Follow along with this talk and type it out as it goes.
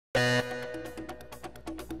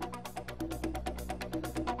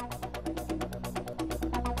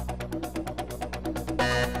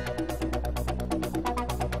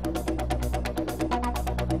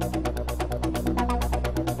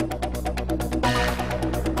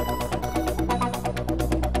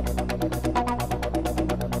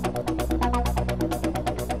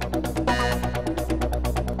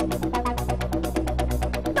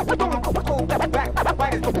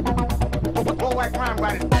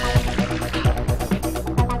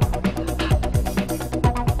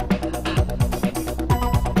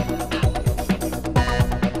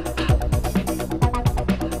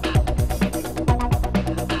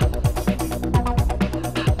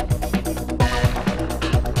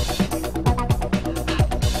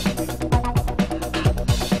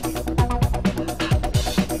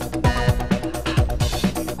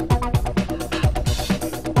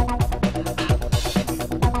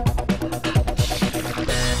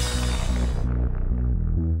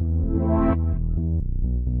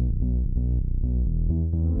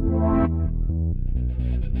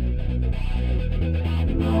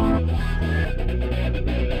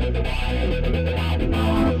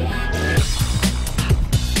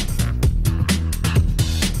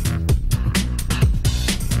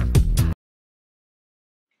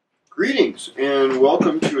Greetings and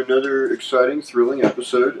welcome to another exciting, thrilling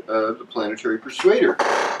episode of the Planetary Persuader.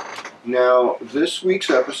 Now, this week's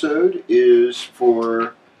episode is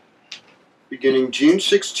for beginning June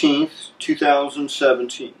 16th,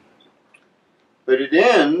 2017. But it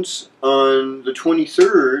ends on the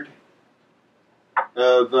 23rd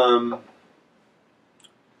of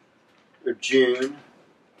June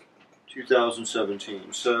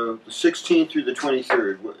 2017. So the 16th through the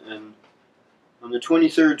 23rd. And on the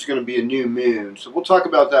 23rd is going to be a new moon, so we'll talk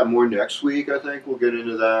about that more next week. I think we'll get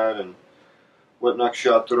into that and what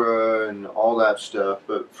nakshatra and all that stuff.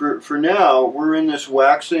 But for now, we're in this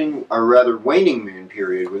waxing, or rather waning moon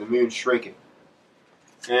period, with the moon shrinking.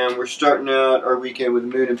 And we're starting out our weekend with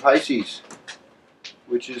the moon in Pisces,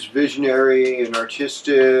 which is visionary and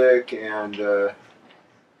artistic. And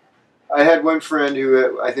I had one friend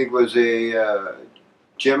who I think was a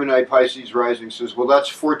Gemini Pisces rising, says, well, that's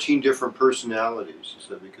 14 different personalities. He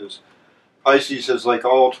said, because Pisces has like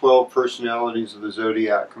all 12 personalities of the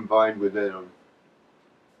zodiac combined within them.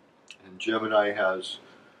 And Gemini has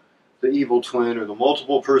the evil twin or the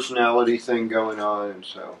multiple personality thing going on. And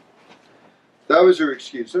so that was her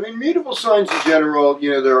excuse. I mean, mutable signs in general,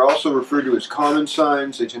 you know, they're also referred to as common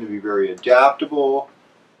signs. They tend to be very adaptable.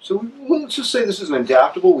 So let's just say this is an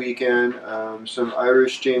adaptable weekend. Some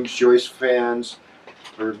Irish James Joyce fans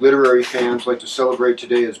or literary fans like to celebrate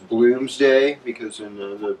today as Bloomsday, because in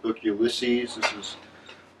the book Ulysses, this is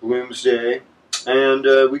Bloomsday.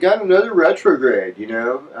 And we got another retrograde, you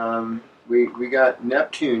know. We got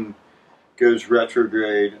Neptune goes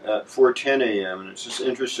retrograde at 4:10 a.m. And it's just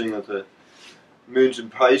interesting that the moon's in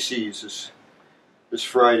Pisces this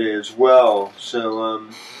Friday as well. So, I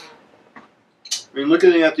mean,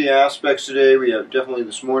 looking at the aspects today, we have definitely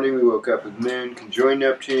this morning we woke up with Moon conjoined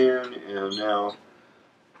Neptune, and now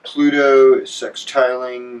Pluto is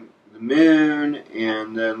sextiling the Moon,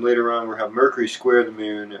 and then later on we'll have Mercury square the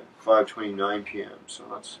Moon at 5:29 p.m. So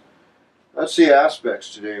that's the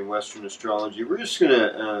aspects today in Western astrology. We're just going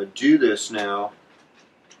to do this now,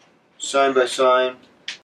 sign by sign.